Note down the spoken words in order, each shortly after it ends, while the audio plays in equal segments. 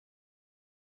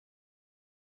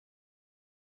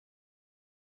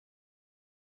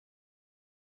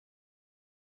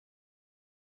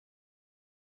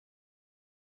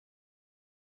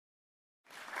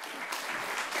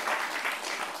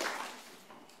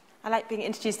I like being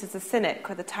introduced as a cynic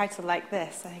with a title like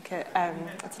this. I think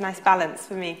it's a nice balance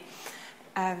for me.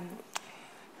 The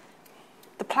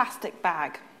plastic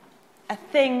bag, a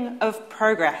thing of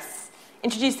progress.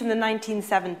 Introduced in the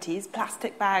 1970s,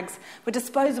 plastic bags were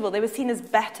disposable. They were seen as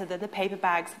better than the paper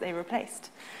bags that they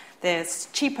replaced. They're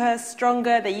cheaper,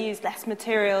 stronger, they use less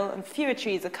material, and fewer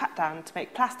trees are cut down to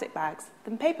make plastic bags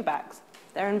than paper bags.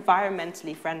 They're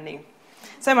environmentally friendly.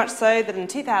 So much so that in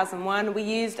 2001, we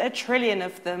used 1 trillion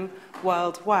of them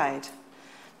worldwide.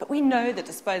 But we know that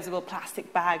disposable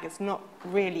plastic bag is not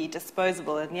really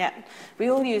disposable, and yet we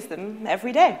all use them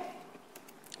every day.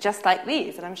 Just like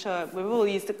these, and I'm sure we've all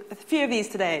used a few of these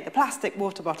today, the plastic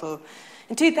water bottle.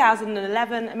 In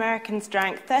 2011, Americans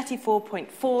drank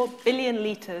 34.4 billion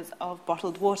litres of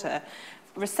bottled water.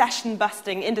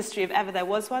 Recession-busting industry if ever there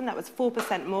was one, that was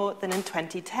 4% more than in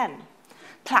 2010.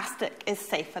 Plastic is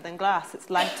safer than glass. It's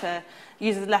lighter,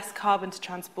 uses less carbon to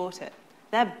transport it.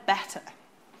 They're better.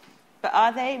 But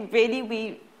are they? Really,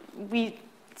 we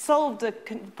solved the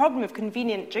problem of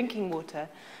convenient drinking water,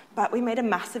 but we made a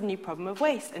massive new problem of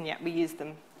waste, and yet we use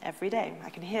them every day.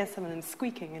 I can hear some of them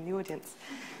squeaking in the audience.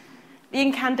 The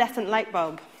incandescent light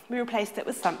bulb, we replaced it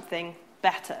with something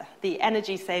better, the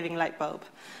energy-saving light bulb.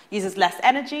 Uses less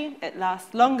energy, it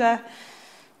lasts longer,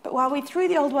 but while we threw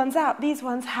the old ones out, these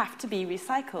ones have to be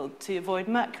recycled to avoid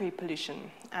mercury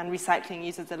pollution, and recycling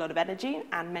uses a lot of energy,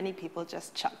 and many people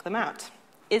just chuck them out.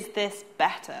 Is this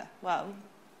better? Well,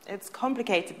 it's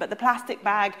complicated, but the plastic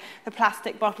bag, the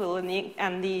plastic bottle, and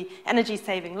the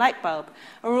energy-saving light bulb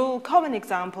are all common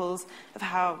examples of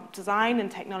how design and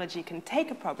technology can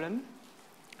take a problem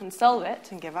and solve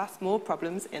it and give us more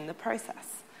problems in the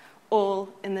process, all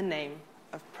in the name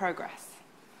of progress.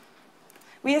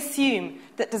 We assume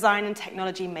that design and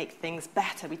technology make things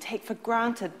better. We take for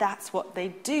granted that's what they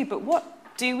do, but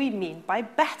what do we mean by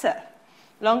better?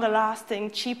 Longer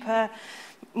lasting, cheaper,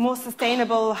 more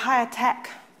sustainable, higher tech.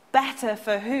 Better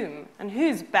for whom? And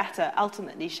whose better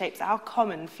ultimately shapes our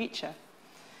common future?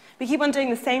 We keep on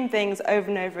doing the same things over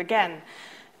and over again.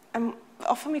 And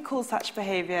often we call such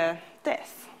behavior this,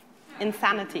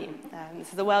 insanity.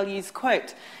 This is a well-used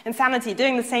quote. Insanity,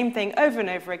 doing the same thing over and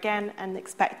over again and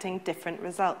expecting different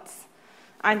results.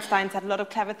 Einstein said a lot of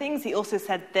clever things. He also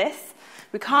said this: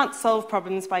 we can't solve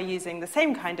problems by using the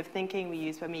same kind of thinking we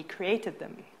used when we created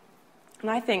them. And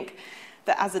I think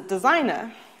that as a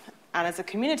designer, and as a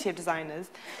community of designers,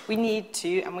 we need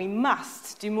to and we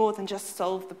must do more than just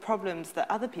solve the problems that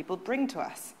other people bring to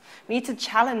us. We need to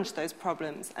challenge those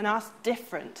problems and ask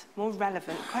different, more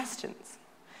relevant questions.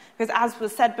 Because as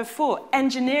was said before,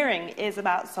 engineering is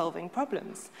about solving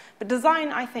problems. But design,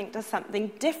 I think, does something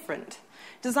different.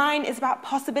 Design is about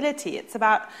possibility. It's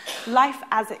about life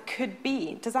as it could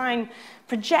be. Design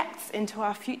projects into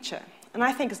our future. And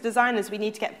I think as designers, we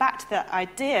need to get back to that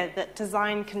idea that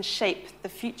design can shape the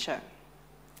future.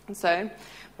 And so,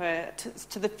 we're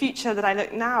to the future that I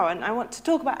look now, and I want to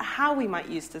talk about how we might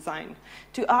use design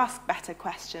to ask better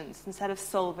questions instead of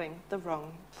solving the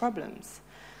wrong problems.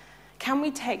 Can we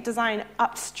take design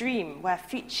upstream, where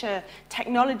future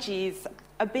technologies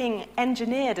are being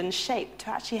engineered and shaped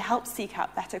to actually help seek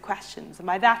out better questions? And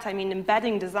by that, I mean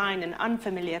embedding design in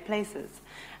unfamiliar places.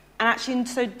 And actually, in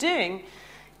so doing,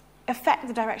 affect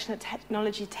the direction that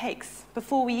technology takes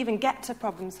before we even get to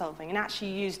problem solving, and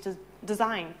actually use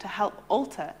design to help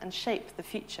alter and shape the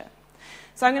future.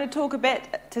 So I'm going to talk a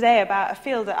bit today about a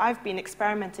field that I've been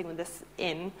experimenting with this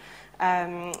in,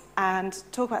 and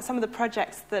talk about some of the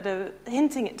projects that are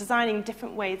hinting at designing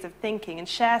different ways of thinking, and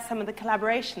share some of the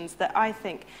collaborations that I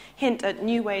think hint at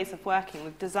new ways of working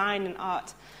with design and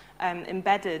art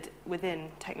embedded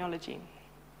within technology.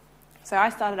 So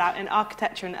I started out in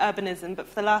architecture and urbanism, but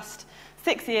for the last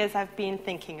 6 years I've been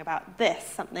thinking about this,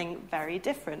 something very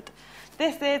different.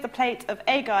 This is a plate of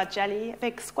agar jelly, a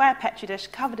big square petri dish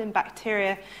covered in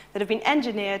bacteria that have been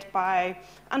engineered by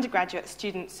undergraduate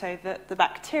students so that the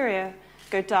bacteria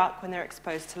go dark when they're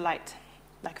exposed to light,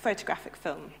 like photographic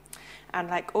film. And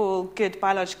like all good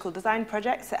biological design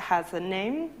projects, it has a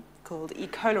name called E.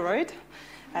 coloid.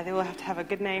 They all have to have a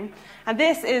good name. And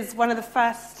this is one of the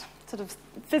first sort of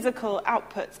physical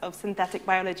outputs of synthetic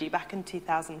biology back in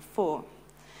 2004.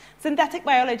 Synthetic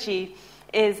biology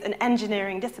is an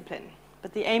engineering discipline,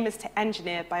 but the aim is to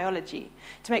engineer biology,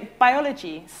 to make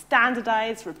biology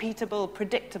standardized, repeatable,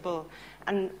 predictable,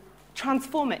 and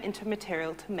transform it into a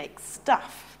material to make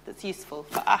stuff that's useful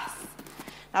for us.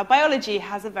 Now, biology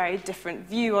has a very different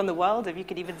view on the world, if you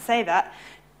could even say that.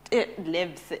 It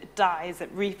lives, it dies, it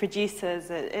reproduces,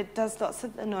 it does lots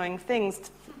of annoying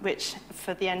things, which,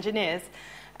 for the engineers,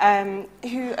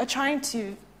 who are trying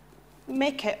to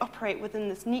make it operate within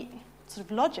this neat sort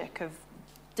of logic of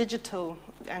digital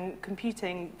and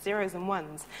computing zeros and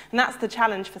ones. And that's the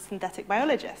challenge for synthetic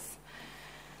biologists.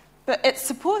 But its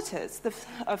supporters, the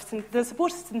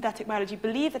supporters of synthetic biology,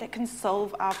 believe that it can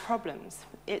solve our problems.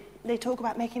 They talk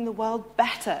about making the world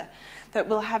better, that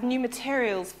we'll have new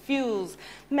materials, fuels,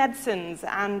 medicines,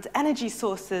 and energy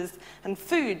sources and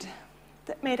food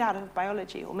that made out of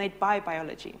biology or made by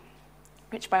biology,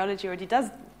 which biology already does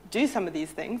do some of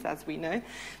these things, as we know.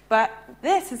 But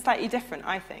this is slightly different,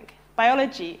 I think.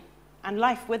 Biology and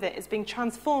life with it is being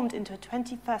transformed into a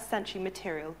 21st century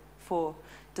material for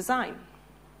design.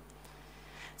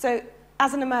 So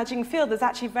as an emerging field, there's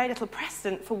actually very little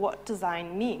precedent for what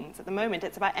design means. At the moment,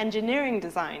 it's about engineering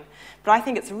design. But I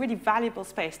think it's a really valuable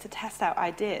space to test out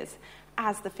ideas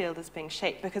as the field is being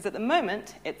shaped, because at the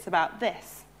moment, it's about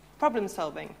this, problem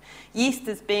solving. Yeast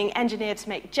is being engineered to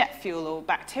make jet fuel, or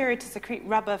bacteria to secrete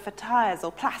rubber for tires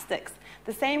or plastics,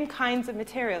 the same kinds of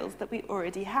materials that we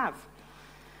already have.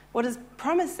 What is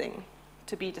promising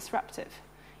to be disruptive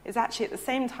is actually at the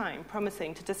same time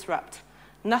promising to disrupt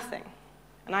nothing.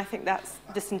 And I think that's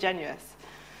disingenuous.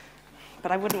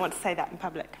 But I wouldn't want to say that in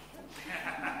public.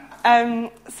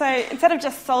 So instead of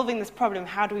just solving this problem,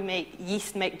 how do we make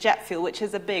yeast make jet fuel, which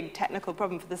is a big technical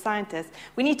problem for the scientists,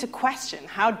 we need to question,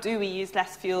 how do we use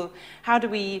less fuel? How do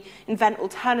we invent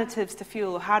alternatives to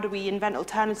fuel? How do we invent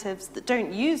alternatives that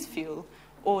don't use fuel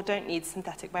or don't need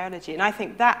synthetic biology? And I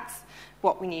think that's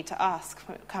what we need to ask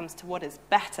when it comes to what is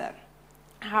better.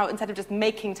 How, instead of just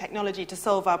making technology to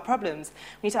solve our problems,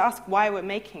 we need to ask why we're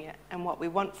making it and what we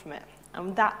want from it.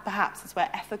 And that, perhaps, is where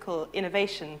ethical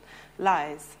innovation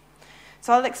lies.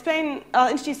 So I'll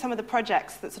introduce some of the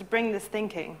projects that sort of bring this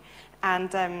thinking,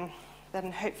 and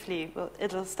then hopefully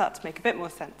it'll start to make a bit more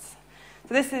sense.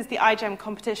 So this is the iGEM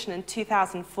competition in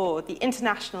 2004, the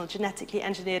International Genetically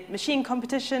Engineered Machine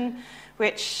Competition,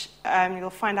 which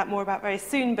you'll find out more about very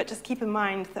soon, but just keep in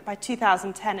mind that by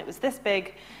 2010 it was this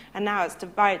big, and now it's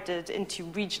divided into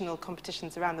regional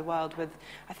competitions around the world with,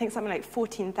 I think, something like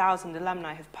 14,000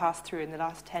 alumni have passed through in the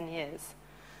last 10 years.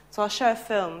 So I'll show a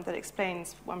film that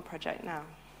explains one project now.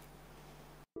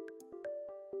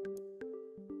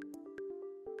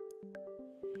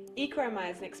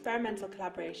 ECROMI is an experimental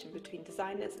collaboration between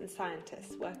designers and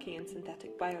scientists working in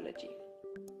synthetic biology.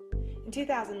 In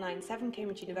 2009, 7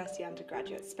 Cambridge University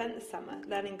undergraduates spent the summer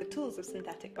learning the tools of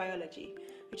synthetic biology,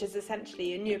 which is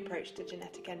essentially a new approach to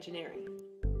genetic engineering.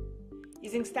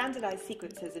 Using standardized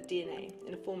sequences of DNA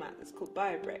in a format that's called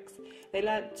biobricks, they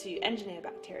learned to engineer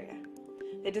bacteria.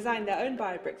 They designed their own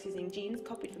biobricks using genes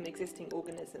copied from existing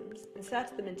organisms,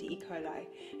 inserted them into E. coli,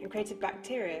 and created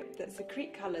bacteria that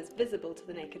secrete colours visible to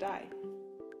the naked eye.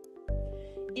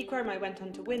 ECROMI went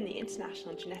on to win the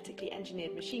International Genetically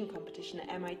Engineered Machine Competition at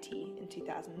MIT in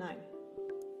 2009.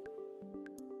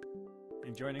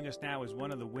 And joining us now is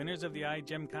one of the winners of the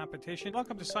iGEM competition.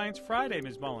 Welcome to Science Friday,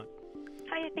 Ms. Mullen.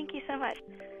 Hi, thank you so much.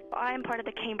 I am part of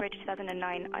the Cambridge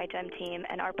 2009 iGEM team,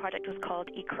 and our project was called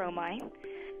ECROMI.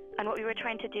 And what we were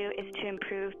trying to do is to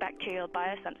improve bacterial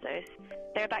biosensors.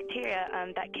 They're bacteria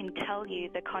that can tell you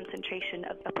the concentration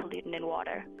of a pollutant in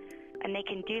water. And they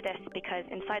can do this because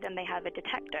inside them they have a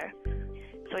detector.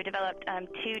 So we developed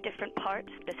 2 different parts,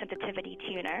 the sensitivity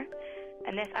tuner,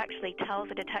 and this actually tells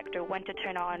the detector when to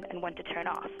turn on and when to turn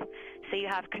off. So you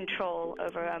have control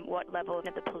over what level of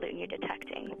the pollutant you're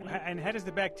detecting. And how does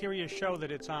the bacteria show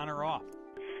that it's on or off?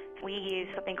 We use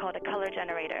something called a color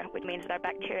generator, which means that our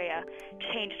bacteria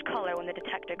changed color when the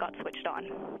detector got switched on.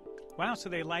 Wow, so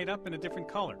they light up in a different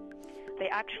color. They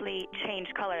actually change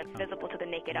color visible to the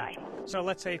naked eye. So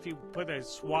let's say if you put a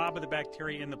swab of the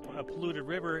bacteria in a polluted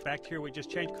river, bacteria would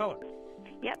just change color.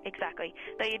 Yep, exactly.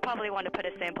 Though you'd probably want to put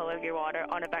a sample of your water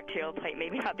on a bacterial plate,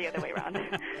 maybe not the other way around.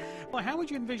 Well, how would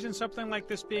you envision something like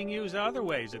this being used other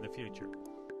ways in the future?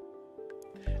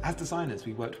 As designers,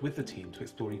 we worked with the team to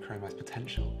explore ECROMI's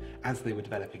potential as they were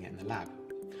developing it in the lab.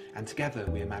 And together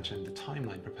we imagined a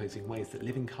timeline proposing ways that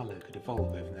living colour could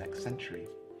evolve over the next century.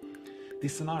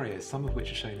 These scenarios, some of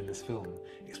which are shown in this film,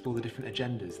 explore the different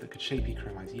agendas that could shape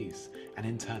ECROMI's use and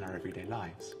in turn our everyday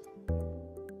lives.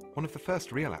 One of the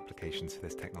first real applications for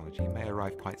this technology may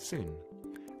arrive quite soon.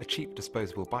 A cheap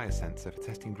disposable biosensor for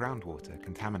testing groundwater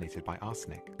contaminated by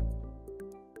arsenic.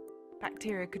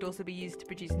 Bacteria could also be used to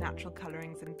produce natural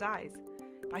colourings and dyes.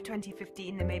 By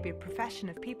 2015, there may be a profession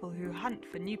of people who hunt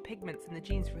for new pigments in the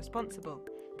genes responsible,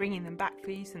 bringing them back for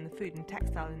use in the food and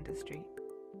textile industry.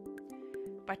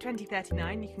 By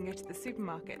 2039, you can go to the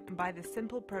supermarket and buy this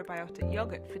simple probiotic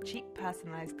yogurt for cheap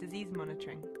personalised disease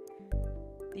monitoring.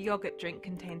 The yogurt drink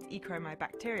contains ECROMI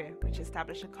bacteria, which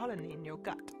establish a colony in your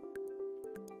gut.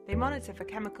 They monitor for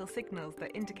chemical signals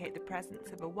that indicate the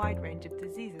presence of a wide range of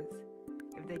diseases.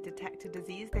 If they detect a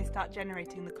disease, they start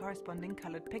generating the corresponding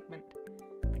coloured pigment,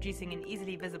 producing an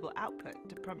easily visible output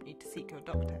to prompt you to seek your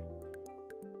doctor.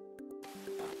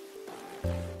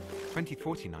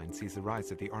 2049 sees the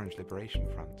rise of the Orange Liberation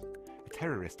Front, a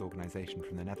terrorist organisation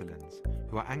from the Netherlands,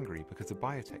 who are angry because a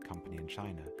biotech company in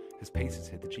China has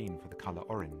patented the gene for the colour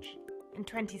orange. In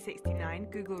 2069,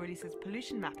 Google releases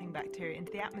pollution mapping bacteria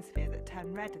into the atmosphere that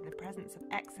turn red in the presence of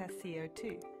excess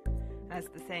CO2. And as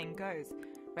the saying goes,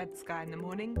 red sky in the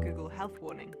morning, Google health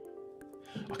warning.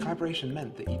 Our collaboration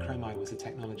meant that e-chromi was a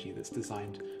technology that's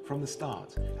designed from the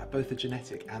start at both the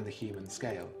genetic and the human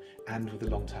scale, and with a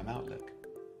long-term outlook.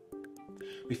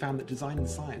 We found that design and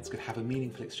science could have a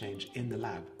meaningful exchange in the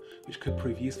lab, which could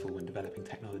prove useful when developing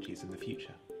technologies in the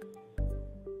future.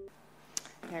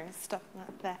 Here, stop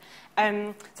that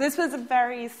there. So this was a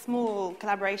very small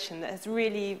collaboration that has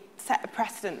really set a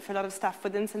precedent for a lot of stuff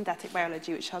within synthetic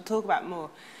biology, which I'll talk about more.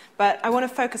 But I want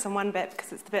to focus on one bit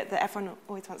because it's the bit that everyone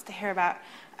always wants to hear about.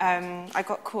 I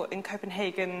got caught in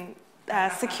Copenhagen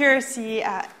security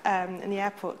in the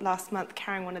airport last month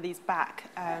carrying one of these back.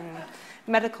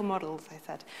 Medical models, I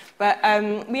said. But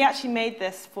we actually made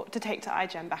this to take to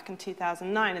iGEM back in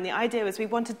 2009. And the idea was we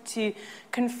wanted to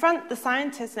confront the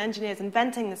scientists and engineers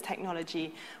inventing this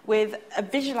technology with a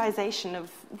visualization of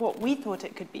what we thought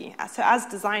it could be. So as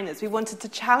designers, we wanted to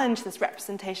challenge this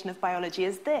representation of biology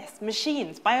as this,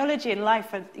 machines, biology and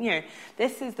life.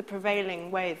 This is the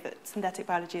prevailing way that synthetic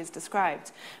biology is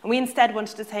described. And we instead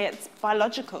wanted to say it's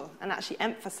biological and actually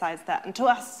emphasize that. And to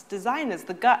us designers,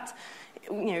 the gut,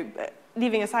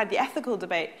 leaving aside the ethical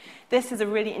debate, this is a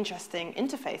really interesting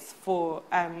interface for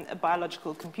a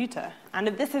biological computer. And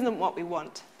if this isn't what we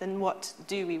want, then what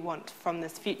do we want from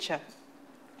this future?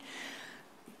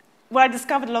 What I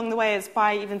discovered along the way is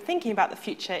by even thinking about the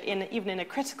future, even in a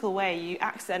critical way, you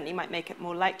accidentally might make it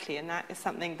more likely. And that is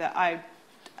something that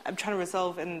I'm trying to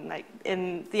resolve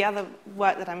in the other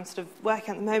work that I'm sort of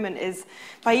working at the moment is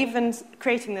by even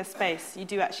creating this space, you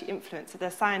do actually influence it.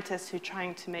 There's scientists who are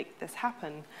trying to make this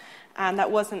happen. And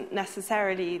that wasn't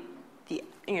necessarily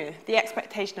the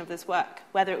expectation of this work.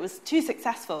 Whether it was too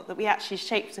successful, that we actually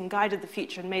shaped and guided the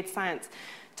future and made science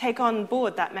take on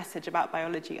board that message about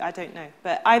biology, I don't know.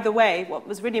 But either way, what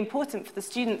was really important for the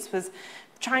students was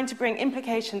trying to bring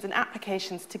implications and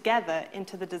applications together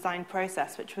into the design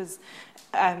process, which was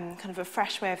kind of a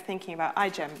fresh way of thinking about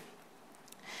iGEM.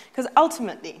 Because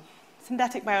ultimately,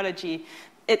 synthetic biology,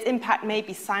 its impact may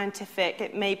be scientific,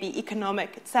 it may be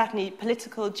economic, it's certainly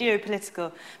political,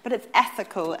 geopolitical, but it's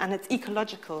ethical and it's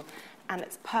ecological and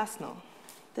it's personal.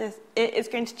 It is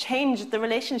going to change the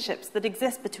relationships that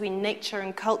exist between nature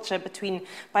and culture, between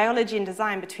biology and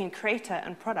design, between creator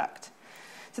and product.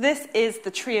 So this is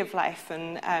the tree of life,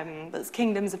 and there's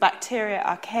kingdoms of bacteria,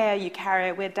 archaea,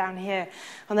 eukarya, we're down here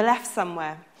on the left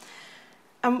somewhere.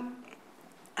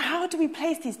 How do we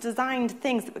place these designed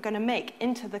things that we're going to make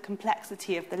into the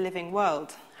complexity of the living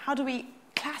world? How do we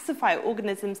classify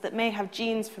organisms that may have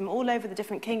genes from all over the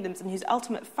different kingdoms and whose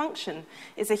ultimate function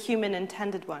is a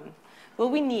human-intended one? Well,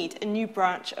 we need a new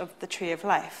branch of the tree of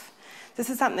life. This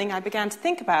is something I began to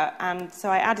think about, and so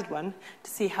I added one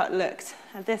to see how it looked.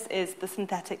 And this is the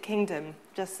synthetic kingdom,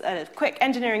 just a quick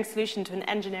engineering solution to an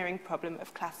engineering problem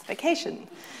of classification.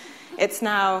 It's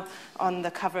now on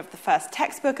the cover of the first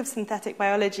textbook of synthetic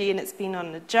biology, and it's been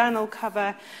on a journal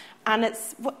cover. And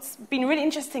what's been really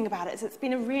interesting about it is it's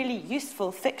been a really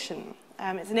useful fiction.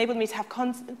 It's enabled me to have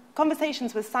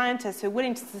conversations with scientists who are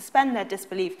willing to suspend their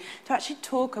disbelief to actually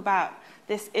talk about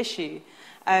this issue.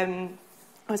 I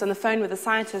was on the phone with a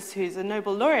scientist who's a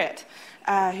Nobel laureate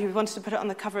who wanted to put it on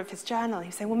the cover of his journal. He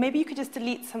was saying, well, maybe you could just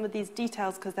delete some of these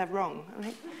details because they're wrong. I'm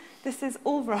like, this is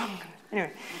all wrong.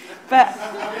 Anyway, but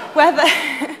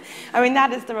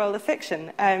that is the role of fiction.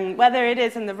 Whether it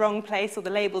is in the wrong place or the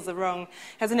labels are wrong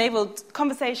has enabled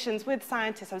conversations with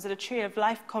scientists. I was at a Tree of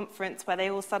Life conference where they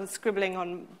all started scribbling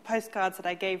on postcards that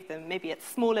I gave them. Maybe it's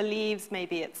smaller leaves,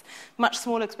 maybe it's much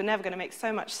smaller because we're never going to make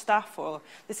so much stuff, or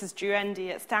this is Drew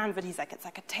Endy at Stanford. He's like, it's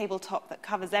like a tabletop that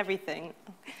covers everything.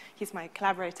 He's my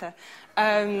collaborator.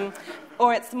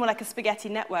 Or it's more like a spaghetti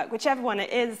network. Whichever one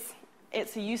it is,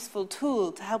 it's a useful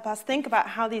tool to help us think about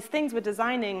how these things we're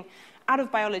designing out of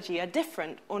biology are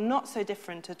different or not so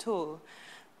different at all.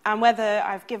 And whether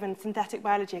I've given synthetic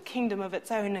biology a kingdom of its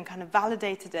own and kind of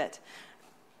validated it,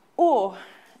 or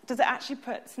does it actually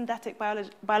put synthetic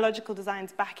biological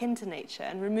designs back into nature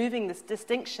and removing this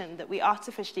distinction that we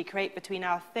artificially create between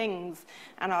our things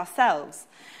and ourselves,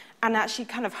 and actually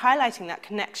kind of highlighting that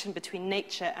connection between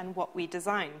nature and what we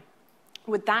design?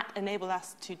 Would that enable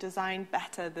us to design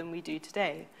better than we do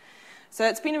today? So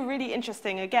it's been a really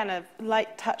interesting, again, a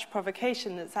light touch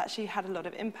provocation that's actually had a lot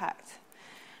of impact.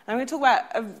 I'm going to talk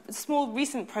about a small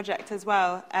recent project as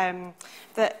well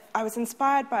that I was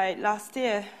inspired by last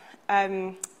year.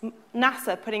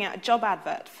 NASA putting out a job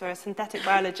advert for a synthetic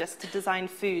biologist to design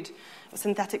food, or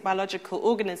synthetic biological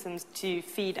organisms to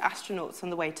feed astronauts on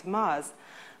the way to Mars.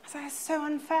 I was like, that's so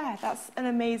unfair. That's an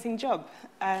amazing job.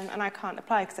 And I can't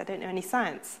apply because I don't know any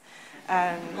science.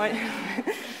 So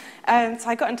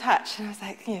I got in touch and I was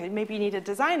like, maybe you need a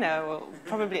designer, or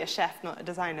probably a chef, not a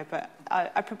designer, but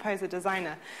I propose a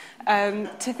designer,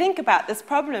 to think about this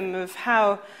problem of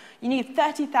how you need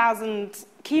 30,000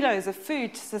 kilos of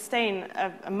food to sustain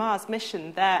a Mars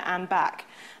mission there and back.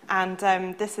 And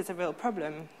this is a real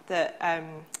problem that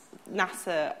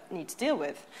NASA need to deal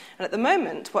with. And at the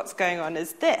moment, what's going on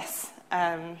is this.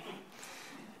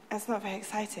 It's not very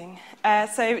exciting.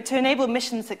 So to enable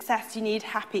mission success, you need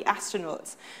happy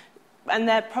astronauts. And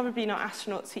they're probably not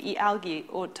astronauts who eat algae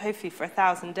or tofu for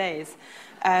 1,000 days,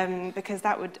 because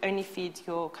that would only feed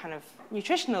your kind of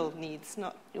nutritional needs,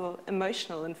 not your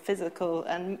emotional and physical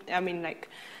and,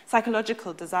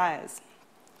 psychological desires.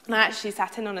 And I actually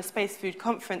sat in on a space food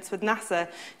conference with NASA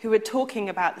who were talking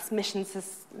about this mission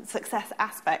success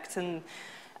aspect, and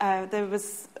there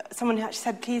was someone who actually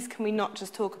said, please, can we not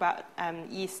just talk about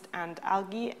yeast and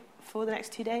algae for the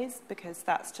next 2 days, because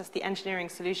that's just the engineering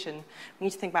solution. We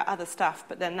need to think about other stuff,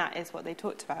 but then that is what they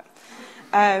talked about.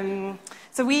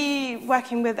 So we,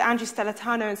 working with Andrew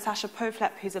Stellatano and Sasha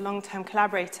Poflep, who's a long-term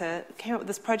collaborator, came up with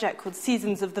this project called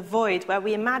Seasons of the Void, where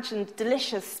we imagined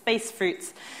delicious space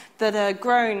fruits that are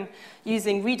grown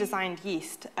using redesigned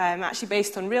yeast, actually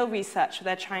based on real research where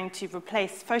they're trying to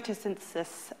replace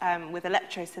photosynthesis with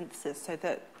electrosynthesis so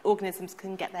that organisms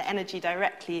can get their energy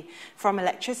directly from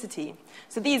electricity.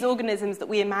 So these organisms that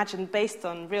we imagine based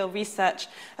on real research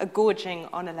are gorging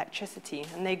on electricity,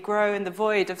 and they grow in the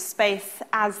void of space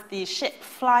as the ship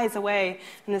flies away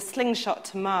in a slingshot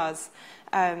to Mars,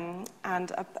 and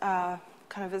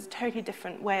kind of a totally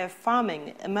different way of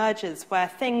farming emerges, where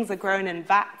things are grown in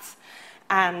vats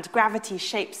and gravity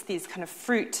shapes these kind of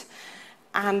fruit,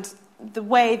 and the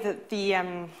way that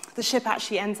the ship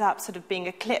actually ends up sort of being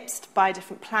eclipsed by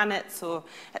different planets, or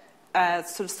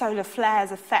sort of solar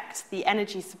flares affect the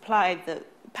energy supply that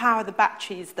power the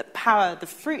batteries that power the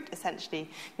fruit, essentially,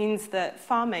 means that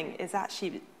farming is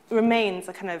actually remains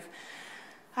a kind of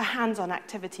a hands-on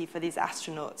activity for these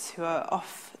astronauts who are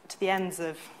off to the ends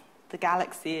of the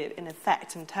galaxy, in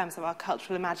effect, in terms of our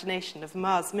cultural imagination of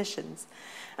Mars missions.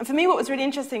 And for me, what was really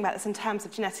interesting about this in terms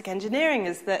of genetic engineering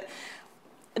is that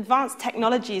advanced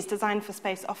technologies designed for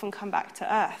space often come back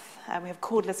to Earth. We have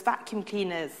cordless vacuum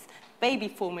cleaners, baby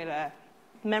formula,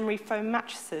 memory foam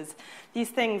mattresses, these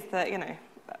things that, are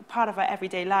part of our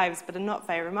everyday lives but are not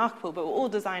very remarkable, but were all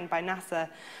designed by NASA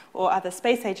or other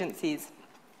space agencies.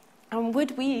 And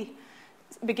would we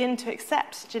begin to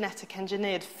accept genetic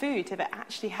engineered food if it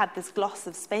actually had this gloss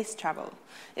of space travel?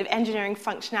 If engineering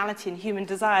functionality and human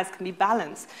desires can be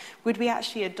balanced, would we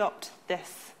actually adopt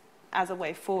this as a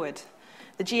way forward?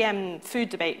 The GM food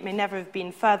debate may never have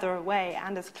been further away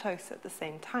and as close at the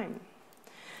same time.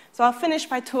 So I'll finish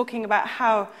by talking about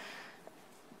how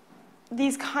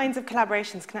these kinds of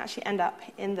collaborations can actually end up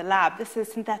in the lab. This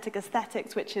is Synthetic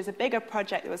Aesthetics, which is a bigger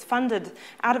project that was funded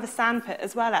out of a sandpit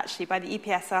as well, actually, by the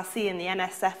EPSRC and the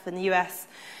NSF in the US.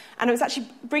 And it was actually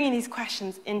bringing these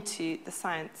questions into the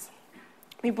science.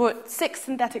 We brought 6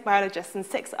 synthetic biologists and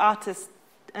 6 artists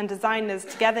and designers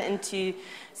together into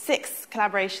 6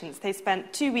 collaborations. They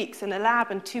spent 2 weeks in a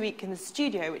lab and 2 weeks in the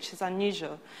studio, which is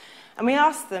unusual. And we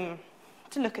asked them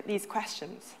to look at these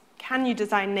questions. Can you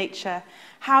design nature?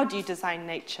 How do you design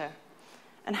nature?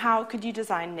 And how could you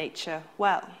design nature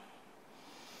well?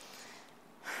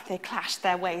 They clashed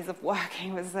their ways of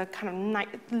working. It was a kind of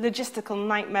logistical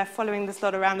nightmare following this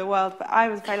lot around the world, but I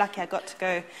was very lucky I got to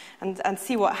go and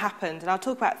see what happened. And I'll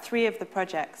talk about 3 of the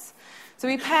projects. So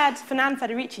we paired Fernand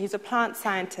Federici, who's a plant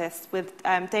scientist, with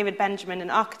David Benjamin, an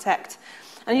architect.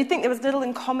 And you'd think there was little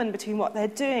in common between what they're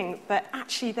doing, but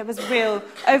actually there was real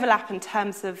overlap in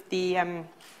terms of the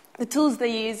tools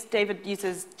they use. David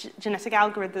uses genetic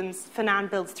algorithms.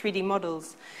 Fernand builds 3D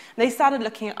models. And they started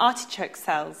looking at artichoke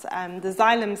cells, the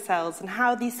xylem cells, and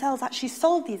how these cells actually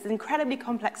solve these incredibly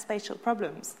complex spatial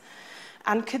problems.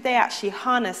 And could they actually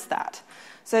harness that?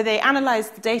 So they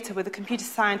analyzed the data with a computer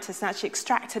scientist and actually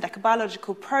extracted like a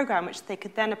biological program which they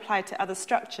could then apply to other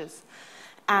structures.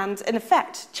 And in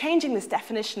effect, changing this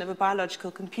definition of a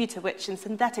biological computer, which in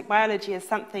synthetic biology is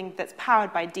something that's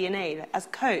powered by DNA as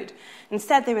code.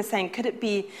 Instead, they were saying, could it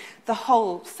be the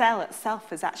whole cell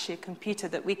itself is actually a computer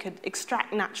that we could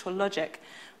extract natural logic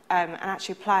and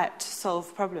actually apply it to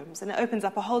solve problems? And it opens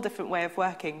up a whole different way of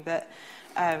working that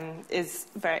is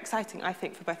very exciting, I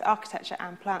think, for both architecture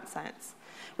and plant science.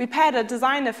 We paired a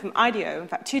designer from IDEO, in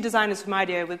fact, 2 designers from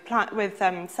IDEO, with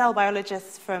cell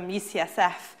biologists from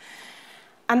UCSF.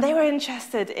 And they were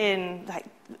interested in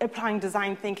applying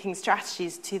design thinking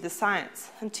strategies to the science.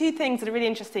 And 2 things that are really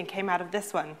interesting came out of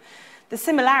this one. The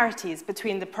similarities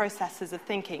between the processes of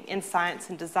thinking in science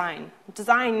and design.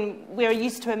 Design, we're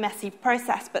used to a messy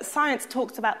process, but science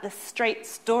talks about this straight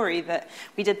story that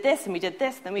we did this and we did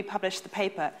this, then we published the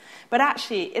paper. But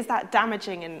actually, is that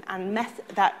damaging and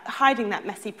hiding that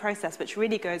messy process, which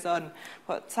really goes on,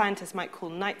 what scientists might call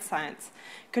night science?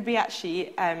 Could we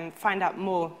actually find out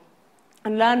more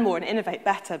and learn more and innovate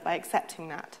better by accepting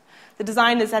that? The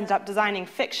designers ended up designing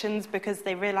fictions because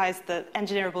they realized that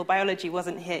engineerable biology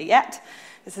wasn't here yet.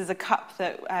 This is a cup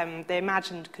that they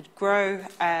imagined could grow,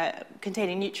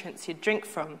 containing nutrients you'd drink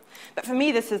from. But for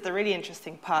me, this is the really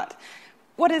interesting part.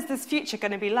 What is this future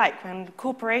going to be like when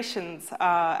corporations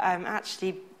are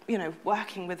actually,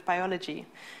 working with biology?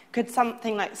 Could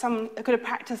a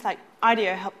practice like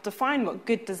IDEO help define what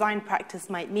good design practice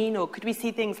might mean? Or could we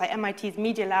see things like MIT's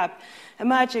Media Lab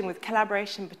emerging with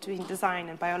collaboration between design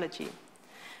and biology?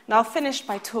 And I'll finish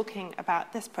by talking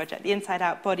about this project, the Inside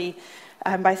Out Body,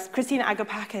 by Christina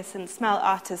Agapakis and smell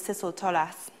artist Sissel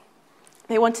Tolas.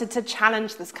 They wanted to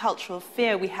challenge this cultural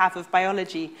fear we have of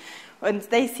biology, and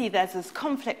they see there's this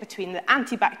conflict between the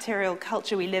antibacterial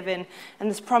culture we live in and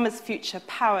this promised future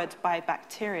powered by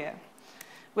bacteria.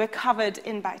 We're covered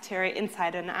in bacteria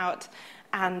inside and out,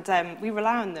 and we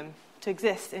rely on them to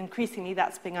exist. Increasingly,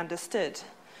 that's being understood.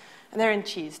 And they're in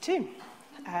cheese, too.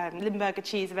 Limburger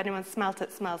cheese, if anyone smelt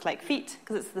it, smells like feet,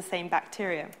 because it's the same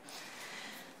bacteria.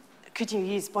 Could you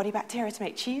use body bacteria to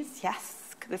make cheese? Yes.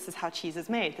 This is how cheese is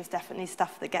made. There's definitely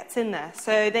stuff that gets in there.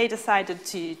 So they decided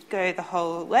to go the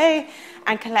whole way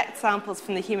and collect samples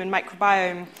from the human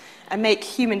microbiome and make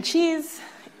human cheese.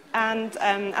 And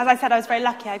as I said, I was very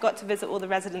lucky. I got to visit all the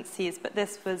residencies, but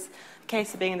this was a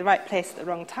case of being in the right place at the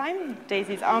wrong time,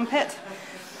 Daisy's armpit.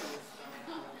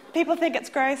 People think it's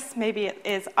gross. Maybe it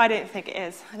is. I don't think it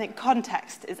is. I think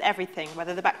context is everything,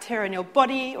 whether the bacteria in your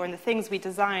body or in the things we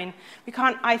design. We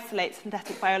can't isolate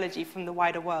synthetic biology from the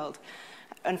wider world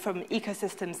and from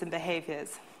ecosystems and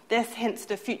behaviors. This hints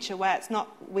at a future where it's not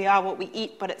we are what we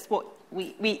eat, but it's what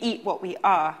we eat what we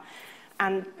are.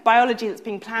 And biology that's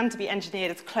being planned to be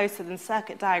engineered is closer than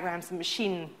circuit diagrams and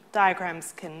machine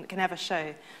diagrams can ever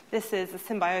show. This is a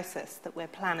symbiosis that we're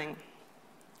planning.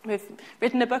 We've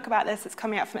written a book about this. It's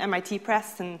coming out from MIT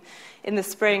Press in the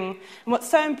spring. And what's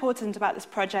so important about this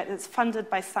project is it's funded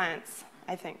by science,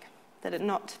 I think, that it's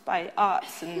not by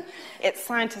arts. And it's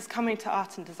scientists coming to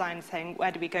art and design saying,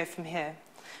 where do we go from here?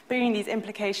 Bringing these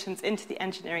implications into the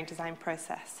engineering design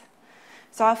process.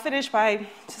 So I'll finish by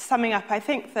just summing up. I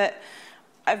think that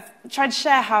I've tried to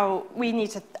share how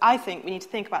I think we need to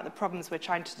think about the problems we're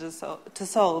trying to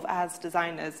solve as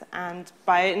designers. And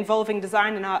by involving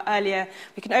design in art earlier,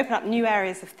 we can open up new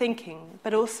areas of thinking,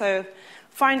 but also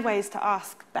find ways to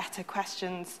ask better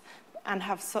questions and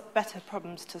have better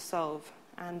problems to solve.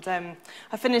 And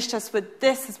I finished just with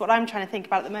this is what I'm trying to think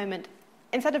about at the moment.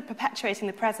 Instead of perpetuating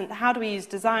the present, how do we use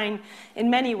design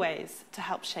in many ways to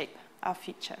help shape our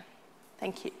future?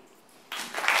 Thank you.